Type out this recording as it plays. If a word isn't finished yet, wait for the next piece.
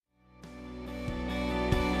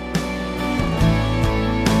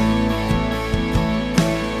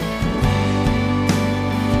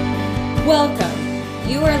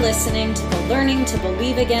listening to the Learning to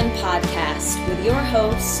Believe Again podcast with your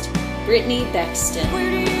host, Brittany Bexton. Where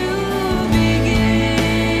do you begin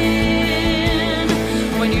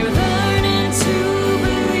when you're learning to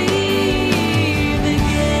believe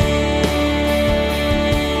again?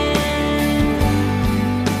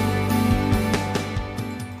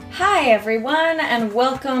 Hi, everyone, and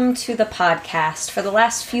welcome to the podcast. For the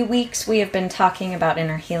last few weeks, we have been talking about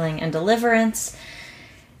inner healing and deliverance.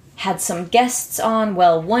 Had some guests on,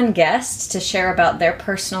 one guest to share about their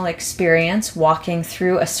personal experience walking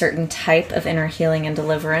through a certain type of inner healing and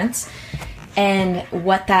deliverance and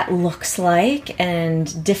what that looks like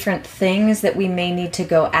and different things that we may need to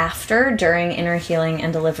go after during inner healing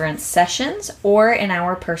and deliverance sessions or in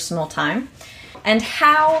our personal time, and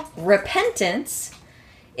how repentance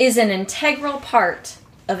is an integral part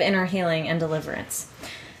of inner healing and deliverance.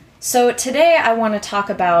 So today I want to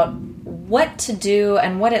talk about what to do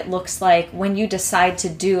and what it looks like when you decide to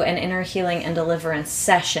do an inner healing and deliverance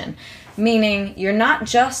session. Meaning you're not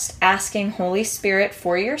just asking Holy Spirit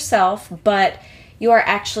for yourself, but you are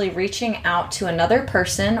actually reaching out to another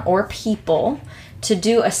person or people to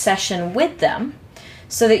do a session with them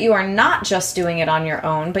so that you are not just doing it on your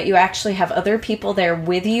own, but you actually have other people there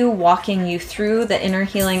with you walking you through the inner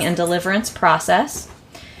healing and deliverance process.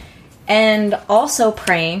 And also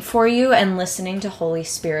praying for you and listening to Holy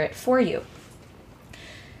Spirit for you.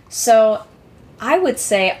 So I would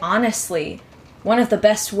say, honestly, one of the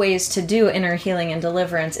best ways to do inner healing and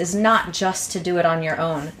deliverance is not just to do it on your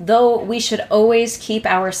own. Though we should always keep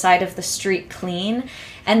our side of the street clean,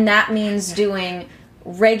 and that means doing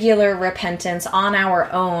regular repentance on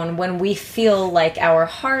our own when we feel like our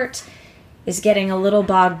heart is getting a little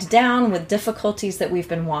bogged down with difficulties that we've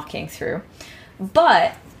been walking through.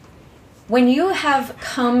 But when you have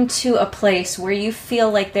come to a place where you feel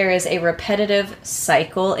like there is a repetitive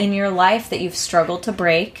cycle in your life that you've struggled to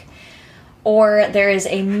break, or there is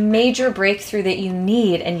a major breakthrough that you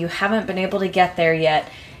need and you haven't been able to get there yet,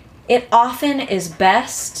 it often is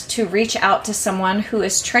best to reach out to someone who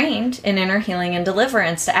is trained in inner healing and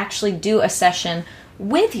deliverance to actually do a session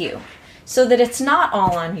with you so that it's not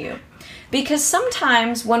all on you. Because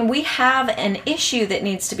sometimes when we have an issue that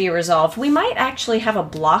needs to be resolved, we might actually have a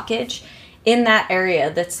blockage in that area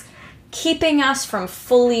that's keeping us from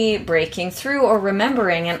fully breaking through or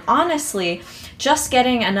remembering. And honestly, just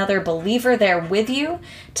getting another believer there with you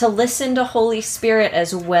to listen to Holy Spirit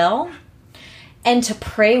as well and to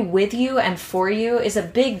pray with you and for you is a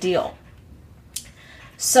big deal.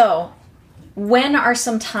 So, when are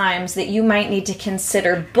some times that you might need to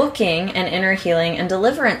consider booking an inner healing and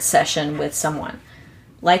deliverance session with someone?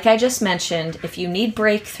 Like I just mentioned, if you need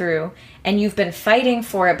breakthrough and you've been fighting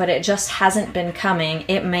for it, but it just hasn't been coming,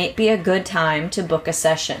 it might be a good time to book a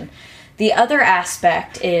session. The other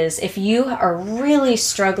aspect is if you are really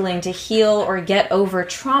struggling to heal or get over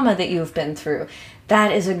trauma that you've been through,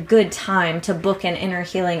 that is a good time to book an inner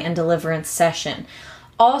healing and deliverance session.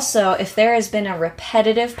 Also, if there has been a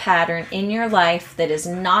repetitive pattern in your life that is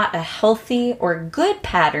not a healthy or good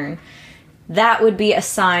pattern, that would be a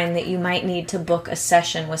sign that you might need to book a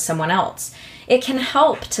session with someone else. It can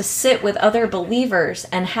help to sit with other believers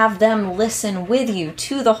and have them listen with you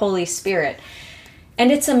to the Holy Spirit.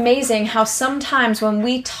 And it's amazing how sometimes when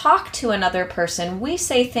we talk to another person, we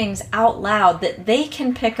say things out loud that they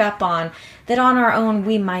can pick up on that on our own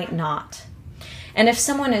we might not. And if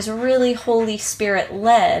someone is really Holy Spirit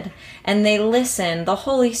led and they listen, the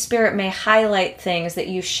Holy Spirit may highlight things that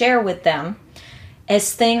you share with them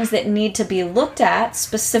as things that need to be looked at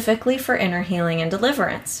specifically for inner healing and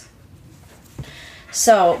deliverance.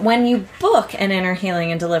 So when you book an inner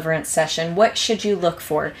healing and deliverance session, what should you look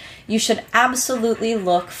for? You should absolutely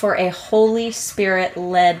look for a Holy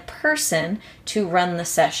Spirit-led person to run the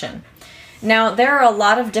session. Now, there are a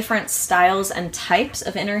lot of different styles and types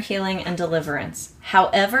of inner healing and deliverance.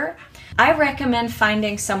 However, I recommend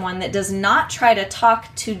finding someone that does not try to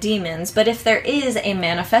talk to demons, but if there is a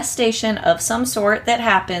manifestation of some sort that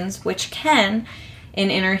happens, which can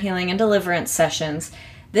in inner healing and deliverance sessions,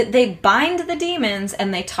 that they bind the demons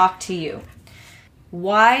and they talk to you.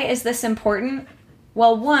 Why is this important?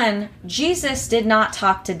 Well, one, Jesus did not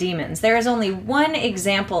talk to demons. There is only one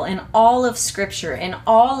example in all of Scripture, in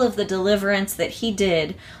all of the deliverance that he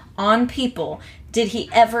did on people, did he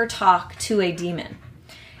ever talk to a demon.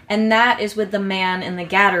 And that is with the man in the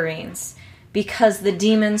Gadarenes, because the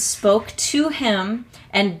demons spoke to him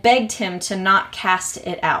and begged him to not cast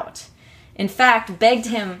it out. In fact, begged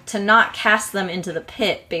him to not cast them into the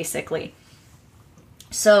pit, basically.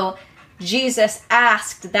 So Jesus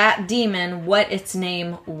asked that demon what its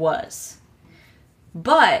name was.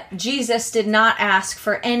 But Jesus did not ask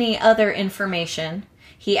for any other information.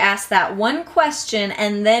 He asked that one question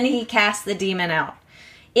and then he cast the demon out.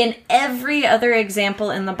 In every other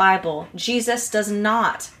example in the Bible, Jesus does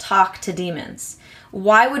not talk to demons.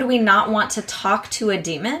 Why would we not want to talk to a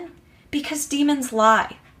demon? Because demons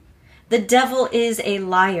lie. The devil is a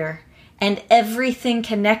liar, and everything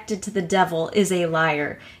connected to the devil is a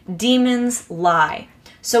liar. Demons lie.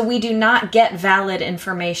 So we do not get valid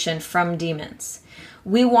information from demons.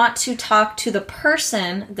 We want to talk to the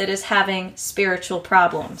person that is having spiritual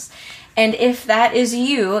problems. And if that is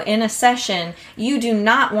you in a session, you do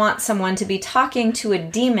not want someone to be talking to a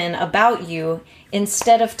demon about you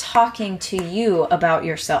instead of talking to you about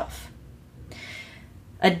yourself.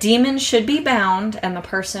 A demon should be bound and the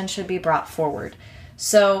person should be brought forward.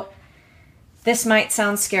 So this might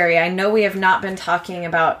sound scary. I know we have not been talking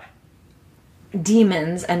about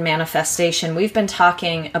demons and manifestation. We've been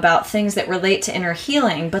talking about things that relate to inner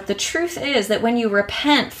healing, but the truth is that when you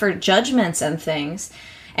repent for judgments and things,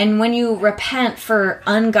 and when you repent for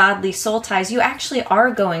ungodly soul ties, you actually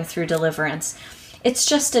are going through deliverance. It's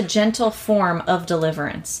just a gentle form of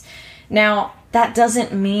deliverance. Now, that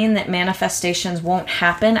doesn't mean that manifestations won't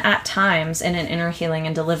happen at times in an inner healing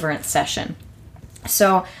and deliverance session.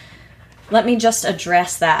 So let me just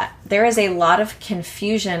address that. There is a lot of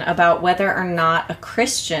confusion about whether or not a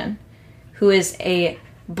Christian who is a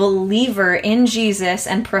believer in Jesus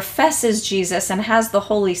and professes Jesus and has the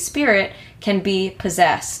Holy Spirit can be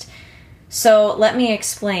possessed. So let me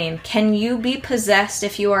explain. Can you be possessed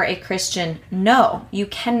if you are a Christian? No, you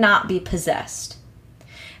cannot be possessed.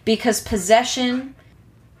 Because possession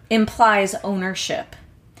implies ownership.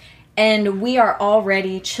 And we are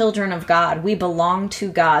already children of God. We belong to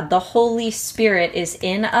God. The Holy Spirit is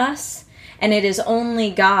in us, and it is only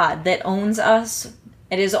God that owns us.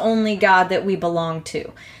 It is only God that we belong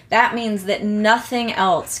to. That means that nothing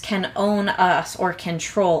else can own us or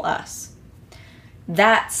control us.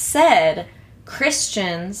 That said,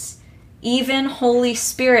 Christians, even Holy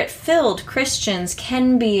Spirit-filled Christians,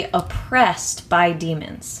 can be oppressed by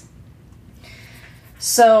demons.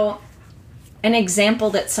 So, an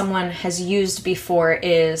example that someone has used before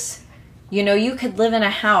is, you could live in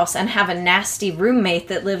a house and have a nasty roommate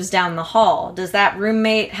that lives down the hall. Does that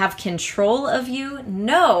roommate have control of you?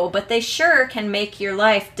 No, but they sure can make your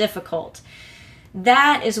life difficult.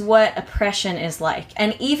 That is what oppression is like.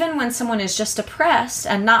 And even when someone is just oppressed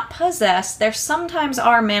and not possessed, there sometimes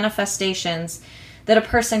are manifestations that a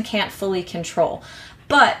person can't fully control.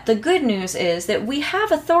 But the good news is that we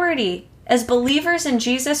have authority as believers in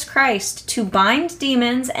Jesus Christ to bind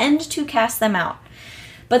demons and to cast them out.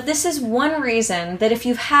 But this is one reason that if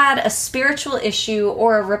you've had a spiritual issue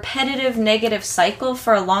or a repetitive negative cycle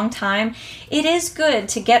for a long time, it is good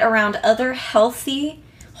to get around other healthy,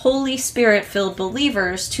 Holy Spirit-filled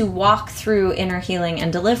believers to walk through inner healing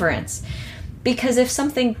and deliverance. Because if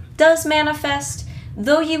something does manifest,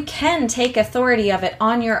 though you can take authority of it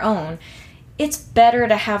on your own, it's better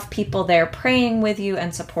to have people there praying with you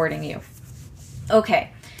and supporting you.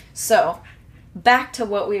 Okay, so back to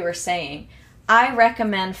what we were saying. I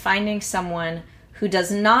recommend finding someone who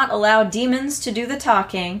does not allow demons to do the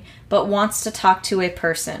talking, but wants to talk to a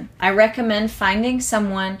person. I recommend finding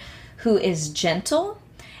someone who is gentle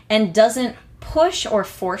and doesn't push or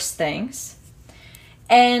force things,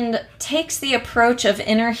 and takes the approach of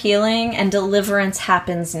inner healing and deliverance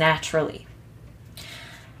happens naturally.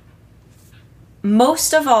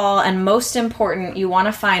 Most of all, and most important, you want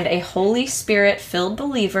to find a Holy Spirit-filled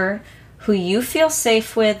believer who you feel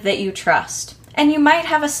safe with, that you trust. And you might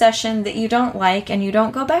have a session that you don't like and you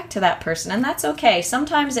don't go back to that person, and that's okay.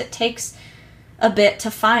 Sometimes it takes a bit to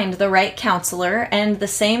find the right counselor, and the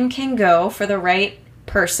same can go for the right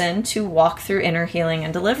person to walk through inner healing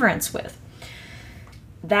and deliverance with.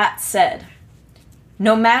 That said,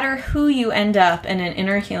 no matter who you end up in an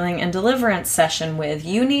inner healing and deliverance session with,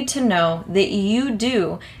 you need to know that you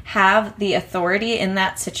do have the authority in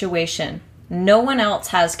that situation. No one else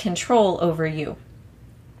has control over you.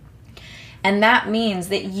 And that means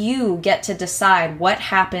that you get to decide what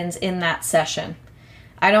happens in that session.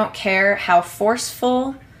 I don't care how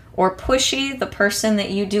forceful or pushy the person that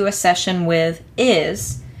you do a session with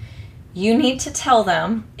is. You need to tell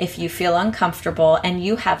them if you feel uncomfortable, and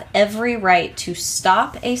you have every right to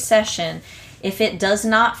stop a session if it does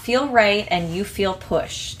not feel right and you feel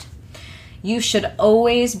pushed. You should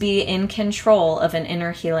always be in control of an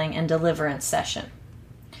inner healing and deliverance session.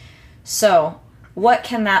 So, what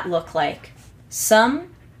can that look like?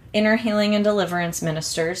 Some inner healing and deliverance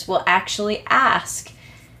ministers will actually ask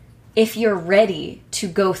if you're ready to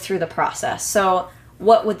go through the process. So,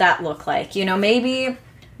 what would that look like? Maybe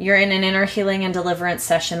you're in an inner healing and deliverance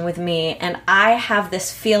session with me, and I have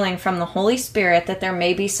this feeling from the Holy Spirit that there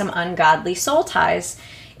may be some ungodly soul ties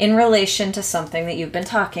in relation to something that you've been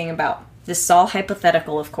talking about. This is all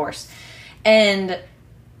hypothetical, of course. And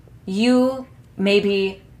you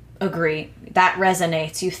maybe agree, that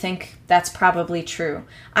resonates, you think that's probably true.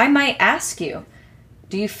 I might ask you,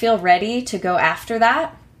 do you feel ready to go after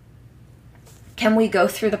that? Can we go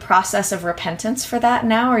through the process of repentance for that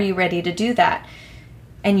now? Are you ready to do that?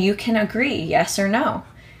 And you can agree, yes or no.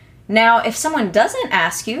 Now, if someone doesn't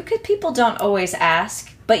ask you, because people don't always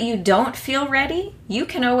ask, but you don't feel ready, you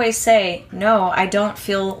can always say, no, I don't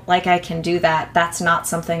feel like I can do that. That's not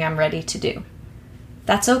something I'm ready to do.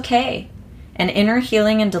 That's okay. An inner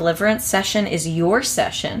healing and deliverance session is your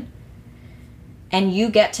session, and you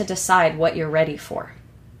get to decide what you're ready for.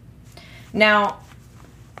 Now,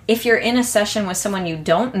 if you're in a session with someone you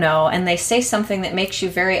don't know and they say something that makes you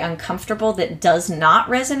very uncomfortable that does not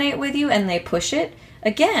resonate with you and they push it,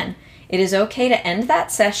 again, it is okay to end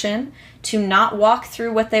that session, to not walk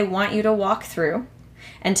through what they want you to walk through,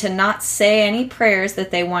 and to not say any prayers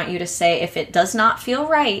that they want you to say if it does not feel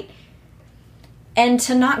right, and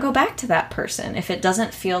to not go back to that person if it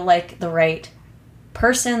doesn't feel like the right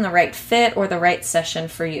person, the right fit, or the right session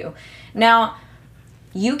for you. Now,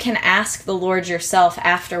 you can ask the Lord yourself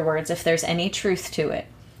afterwards if there's any truth to it.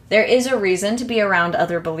 There is a reason to be around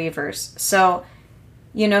other believers. So,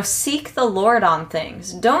 seek the Lord on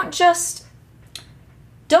things. Don't just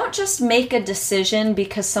make a decision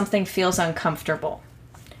because something feels uncomfortable.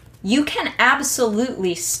 You can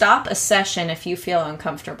absolutely stop a session if you feel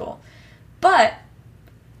uncomfortable. But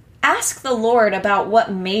ask the Lord about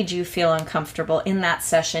what made you feel uncomfortable in that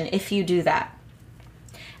session if you do that.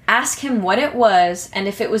 Ask him what it was, and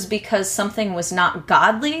if it was because something was not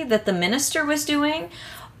godly that the minister was doing,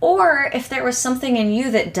 or if there was something in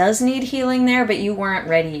you that does need healing there, but you weren't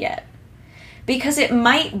ready yet. Because it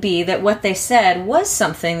might be that what they said was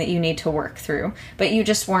something that you need to work through, but you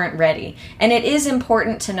just weren't ready. And it is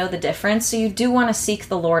important to know the difference, so you do want to seek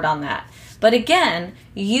the Lord on that. But again,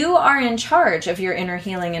 you are in charge of your inner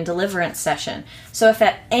healing and deliverance session. So if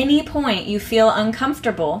at any point you feel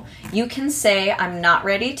uncomfortable, you can say, I'm not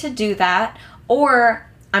ready to do that, or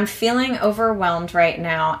I'm feeling overwhelmed right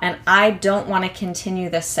now and I don't want to continue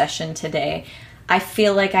this session today. I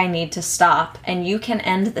feel like I need to stop, and you can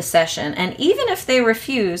end the session. And even if they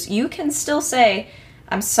refuse, you can still say,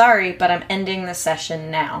 I'm sorry, but I'm ending the session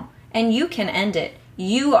now. And you can end it.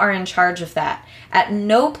 You are in charge of that. At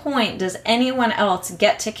no point does anyone else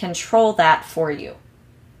get to control that for you.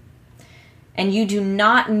 And you do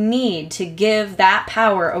not need to give that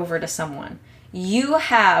power over to someone. You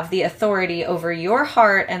have the authority over your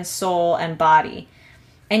heart and soul and body.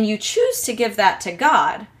 And you choose to give that to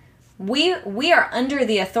God. We are under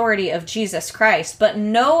the authority of Jesus Christ, but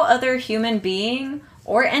no other human being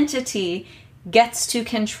or entity gets to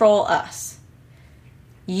control us.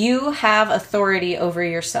 You have authority over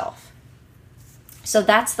yourself. So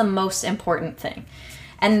that's the most important thing.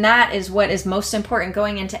 And that is what is most important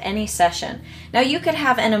going into any session. Now, you could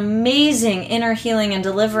have an amazing inner healing and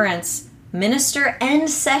deliverance minister and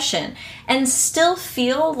session and still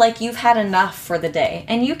feel like you've had enough for the day.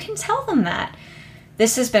 And you can tell them that.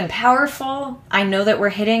 This has been powerful. I know that we're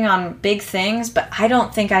hitting on big things, but I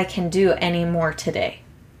don't think I can do any more today.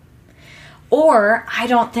 Or, I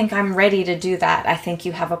don't think I'm ready to do that. I think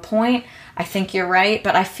you have a point. I think you're right,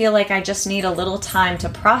 but I feel like I just need a little time to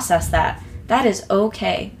process that. That is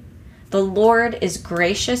okay. The Lord is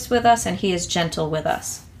gracious with us and He is gentle with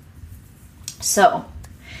us. So,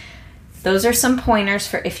 those are some pointers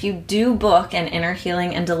for if you do book an inner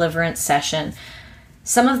healing and deliverance session.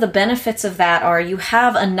 Some of the benefits of that are you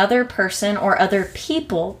have another person or other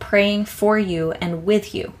people praying for you and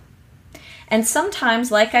with you. And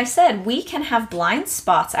sometimes, like I said, we can have blind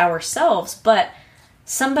spots ourselves, but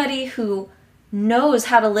somebody who knows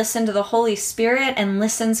how to listen to the Holy Spirit and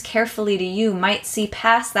listens carefully to you might see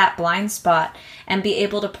past that blind spot and be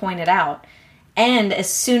able to point it out. And as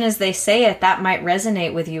soon as they say it, that might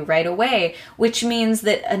resonate with you right away, which means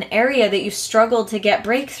that an area that you struggled to get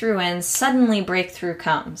breakthrough in, suddenly breakthrough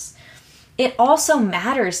comes. It also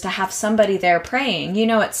matters to have somebody there praying. You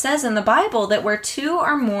know, it says in the Bible that where two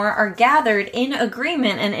or more are gathered in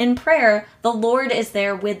agreement and in prayer, the Lord is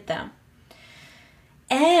there with them.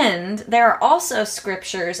 And there are also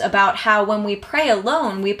scriptures about how when we pray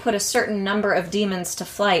alone, we put a certain number of demons to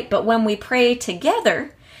flight. But when we pray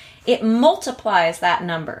together, it multiplies that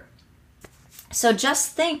number. So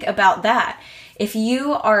just think about that. If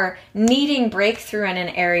you are needing breakthrough in an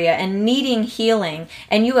area and needing healing,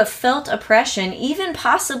 and you have felt oppression, even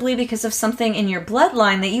possibly because of something in your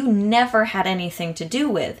bloodline that you never had anything to do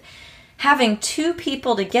with, having two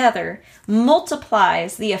people together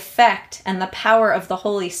multiplies the effect and the power of the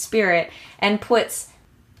Holy Spirit and puts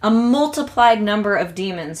a multiplied number of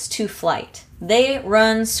demons to flight. They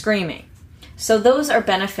run screaming. So those are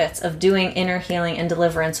benefits of doing inner healing and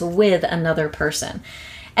deliverance with another person.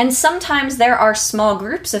 And sometimes there are small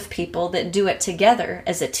groups of people that do it together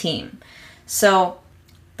as a team. So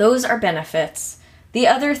those are benefits. The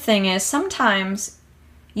other thing is sometimes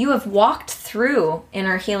you have walked through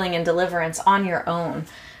inner healing and deliverance on your own,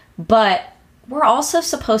 but we're also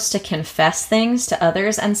supposed to confess things to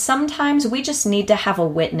others, and sometimes we just need to have a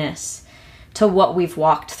witness to what we've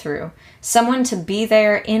walked through. Someone to be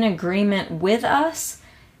there in agreement with us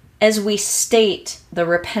as we state the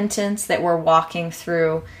repentance that we're walking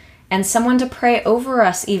through, and someone to pray over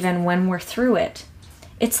us even when we're through it.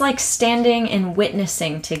 It's like standing and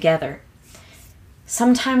witnessing together.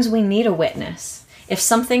 Sometimes we need a witness. If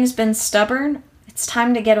something's been stubborn, it's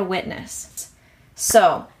time to get a witness.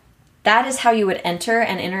 So that is how you would enter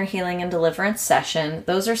an inner healing and deliverance session.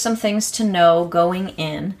 Those are some things to know going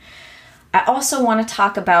in. I also want to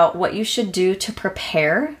talk about what you should do to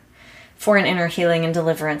prepare for an inner healing and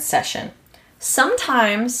deliverance session.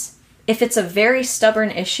 Sometimes, if it's a very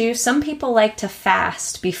stubborn issue, some people like to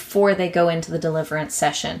fast before they go into the deliverance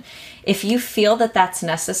session. If you feel that that's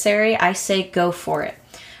necessary, I say go for it.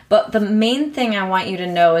 But the main thing I want you to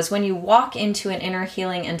know is when you walk into an inner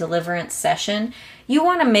healing and deliverance session, you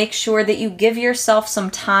want to make sure that you give yourself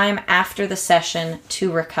some time after the session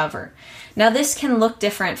to recover. Now, this can look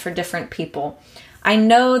different for different people. I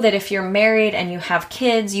know that if you're married and you have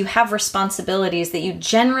kids, you have responsibilities that you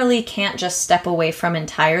generally can't just step away from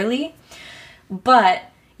entirely. But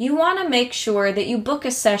you want to make sure that you book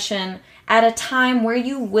a session at a time where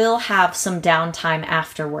you will have some downtime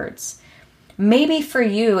afterwards. Maybe for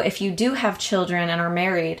you, if you do have children and are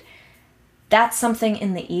married, that's something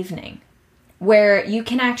in the evening where you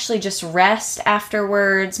can actually just rest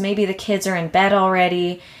afterwards. Maybe the kids are in bed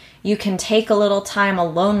already. You can take a little time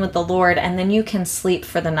alone with the Lord, and then you can sleep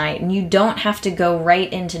for the night, and you don't have to go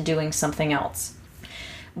right into doing something else.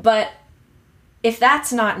 But if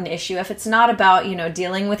that's not an issue, if it's not about,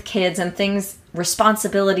 dealing with kids and things,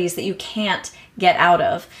 responsibilities that you can't get out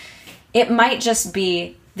of, it might just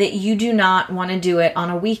be that you do not want to do it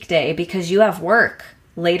on a weekday because you have work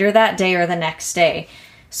later that day or the next day.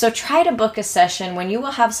 So try to book a session when you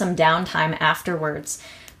will have some downtime afterwards,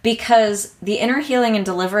 because the inner healing and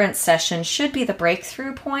deliverance session should be the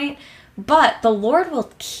breakthrough point, but the Lord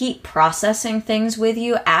will keep processing things with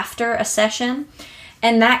you after a session,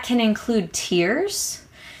 and that can include tears.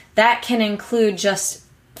 That can include just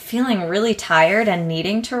feeling really tired and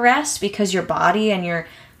needing to rest because your body and your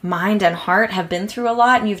mind and heart have been through a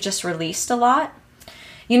lot and you've just released a lot.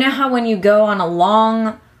 You know how when you go on a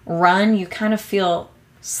long run, you kind of feel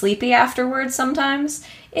sleepy afterwards sometimes?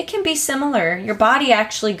 It can be similar. Your body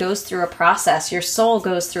actually goes through a process. Your soul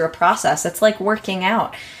goes through a process. It's like working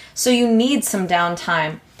out. So you need some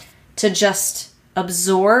downtime to just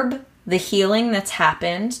absorb the healing that's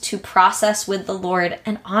happened, to process with the Lord,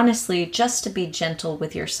 and honestly, just to be gentle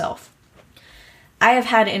with yourself. I have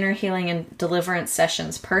had inner healing and deliverance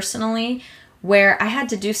sessions personally where I had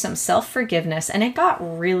to do some self-forgiveness, and it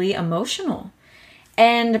got really emotional.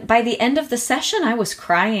 And by the end of the session, I was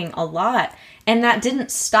crying a lot. And that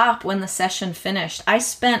didn't stop when the session finished. I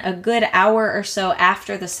spent a good hour or so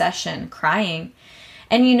after the session crying.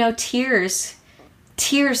 And tears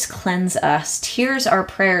cleanse us. Tears are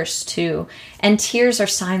prayers too. And tears are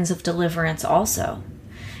signs of deliverance also.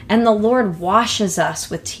 And the Lord washes us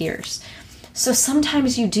with tears. So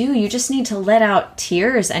sometimes you just need to let out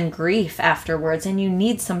tears and grief afterwards, and you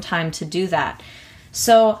need some time to do that.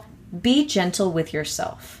 So be gentle with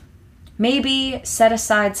yourself. Maybe set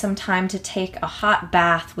aside some time to take a hot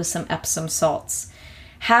bath with some Epsom salts.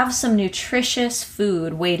 Have some nutritious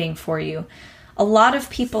food waiting for you. A lot of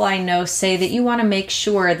people I know say that you want to make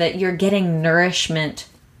sure that you're getting nourishment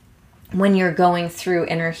when you're going through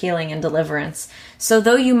inner healing and deliverance. So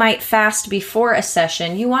though you might fast before a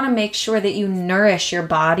session, you want to make sure that you nourish your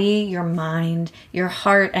body, your mind, your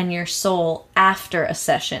heart, and your soul after a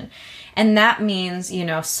session. And that means,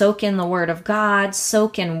 soak in the Word of God,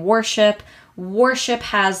 soak in worship. Worship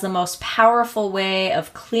has the most powerful way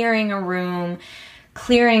of clearing a room,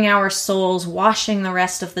 clearing our souls, washing the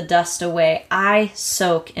rest of the dust away. I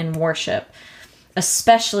soak in worship,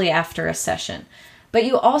 especially after a session. But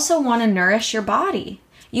you also want to nourish your body.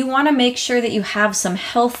 You want to make sure that you have some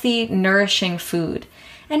healthy, nourishing food.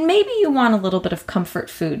 And maybe you want a little bit of comfort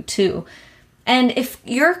food too. And if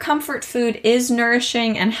your comfort food is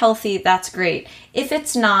nourishing and healthy, that's great. If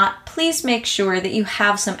it's not, please make sure that you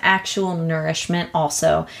have some actual nourishment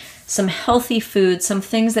also. Some healthy food, some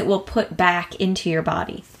things that will put back into your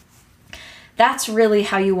body. That's really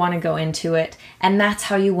how you want to go into it, and that's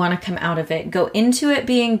how you want to come out of it. Go into it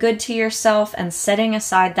being good to yourself and setting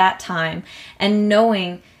aside that time and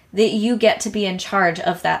knowing that you get to be in charge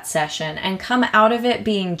of that session, and come out of it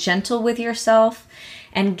being gentle with yourself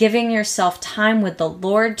and giving yourself time with the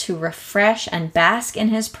Lord to refresh and bask in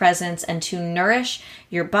His presence and to nourish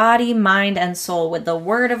your body, mind, and soul with the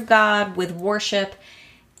Word of God, with worship,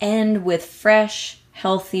 and with fresh,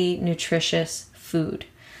 healthy, nutritious food.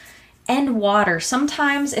 And water.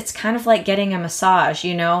 Sometimes it's kind of like getting a massage,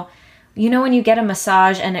 you know? You know when you get a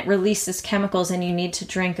massage and it releases chemicals and you need to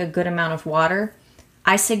drink a good amount of water?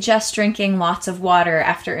 I suggest drinking lots of water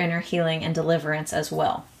after inner healing and deliverance as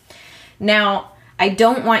well. Now, I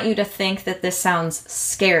don't want you to think that this sounds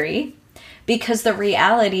scary, because the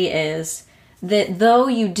reality is that though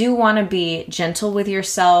you do want to be gentle with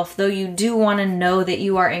yourself, though you do want to know that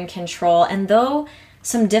you are in control, and though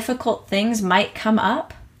some difficult things might come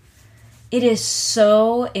up, it is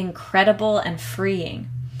so incredible and freeing.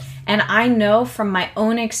 And I know from my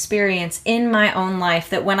own experience in my own life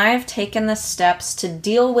that when I have taken the steps to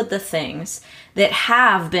deal with the things that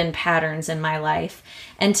have been patterns in my life,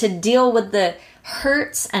 and to deal with the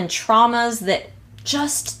hurts and traumas that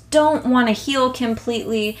just don't want to heal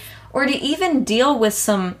completely, or to even deal with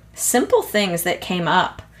some simple things that came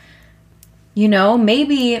up. You know,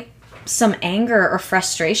 maybe some anger or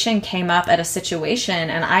frustration came up at a situation,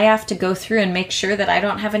 and I have to go through and make sure that I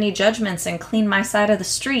don't have any judgments and clean my side of the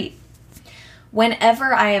street.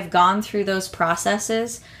 Whenever I have gone through those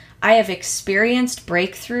processes, I have experienced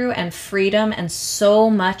breakthrough and freedom and so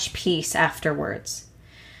much peace afterwards.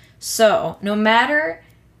 So, no matter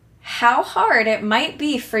how hard it might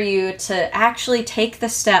be for you to actually take the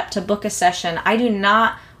step to book a session, I do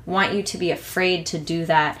not want you to be afraid to do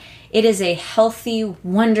that. It is a healthy,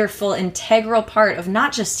 wonderful, integral part of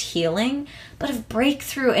not just healing, but of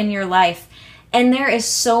breakthrough in your life. And there is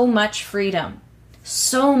so much freedom.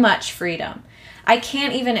 So much freedom. I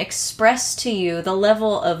can't even express to you the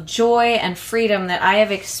level of joy and freedom that I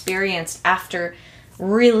have experienced after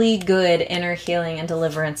really good inner healing and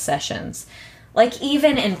deliverance sessions. Like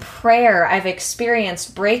even in prayer, I've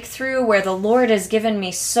experienced breakthrough where the Lord has given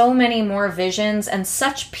me so many more visions and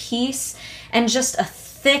such peace and just a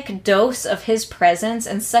thick dose of His presence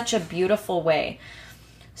in such a beautiful way.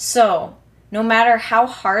 So, no matter how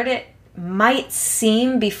hard it might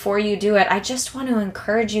seem before you do it, I just want to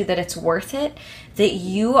encourage you that it's worth it, that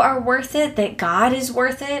you are worth it, that God is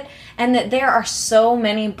worth it, and that there are so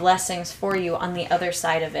many blessings for you on the other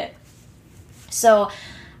side of it. So,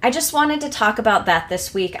 I just wanted to talk about that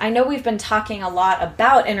this week. I know we've been talking a lot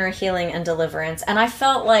about inner healing and deliverance, and I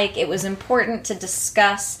felt like it was important to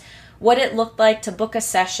discuss what it looked like to book a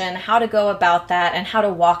session, how to go about that, and how to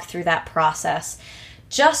walk through that process.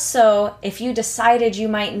 Just so if you decided you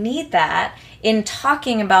might need that in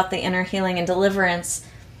talking about the inner healing and deliverance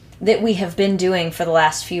that we have been doing for the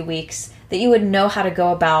last few weeks, that you would know how to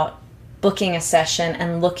go about booking a session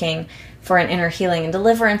and looking for an inner healing and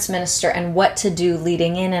deliverance minister and what to do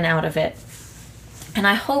leading in and out of it. And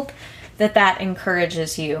I hope that that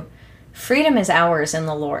encourages you. Freedom is ours in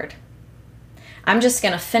the Lord. I'm just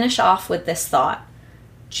going to finish off with this thought.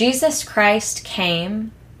 Jesus Christ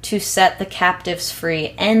came to set the captives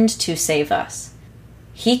free and to save us.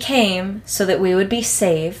 He came so that we would be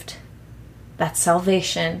saved. That's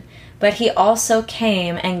salvation. But He also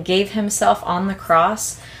came and gave Himself on the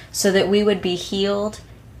cross so that we would be healed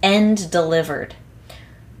and delivered.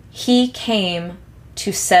 He came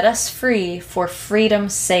to set us free for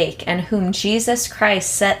freedom's sake, and whom Jesus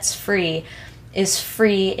Christ sets free is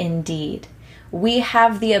free indeed. We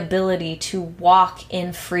have the ability to walk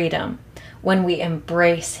in freedom when we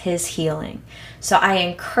embrace His healing. So I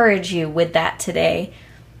encourage you with that today.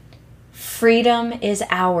 Freedom is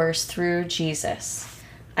ours through Jesus.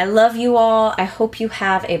 I love you all. I hope you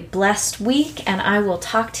have a blessed week, and I will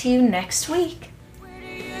talk to you next week. Where do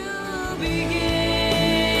you begin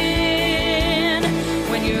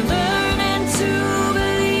when you're learning to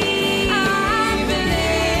believe? I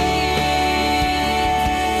believe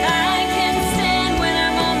I can stand when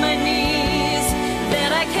I'm on my knees,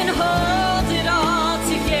 that I can hold